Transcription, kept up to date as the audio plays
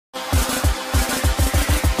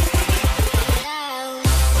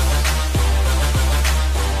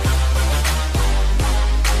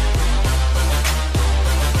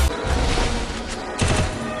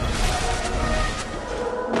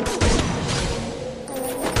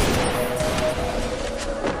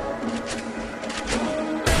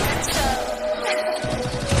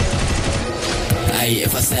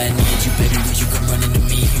say I need you, baby, would you come running to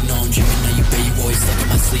me? You know I'm dreaming of you, baby, you always stuck in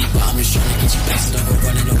my sleep. But I'm just trying to get you back, so don't go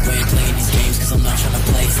running away and playing these games, cause I'm not trying to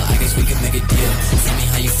play. So I guess we can make a deal. Tell me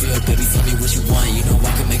how you feel, baby, tell me what you want. You know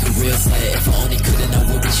I can make it real. Say if I only could and I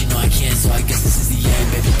would, but you know I can't. So I guess this is the end,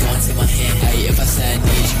 baby, go and take my hand. Hey, if I say I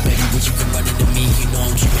need you, baby, would you come running to me? You know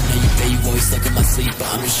I'm dreaming of you, baby, you always stuck in my sleep. But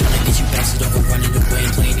I'm just trying to get you back, so don't go running away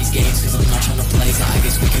and playing these games, cause I'm not trying to play. So I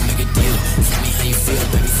guess we can make a deal. Tell me how you feel,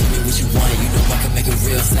 baby, tell me what you want. You know I can make it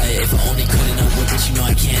real. Say if I only could and I would, but you know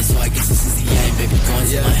I can't. So I guess this is the end, baby, go and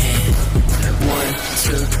take my hand. 1,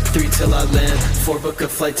 2, 3 till I land. 4, book a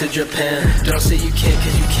flight to Japan. Don't say you can't,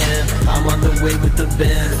 cause you can. I'm on the way with the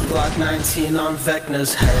band. Block 19 on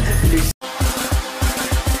Vecna's head.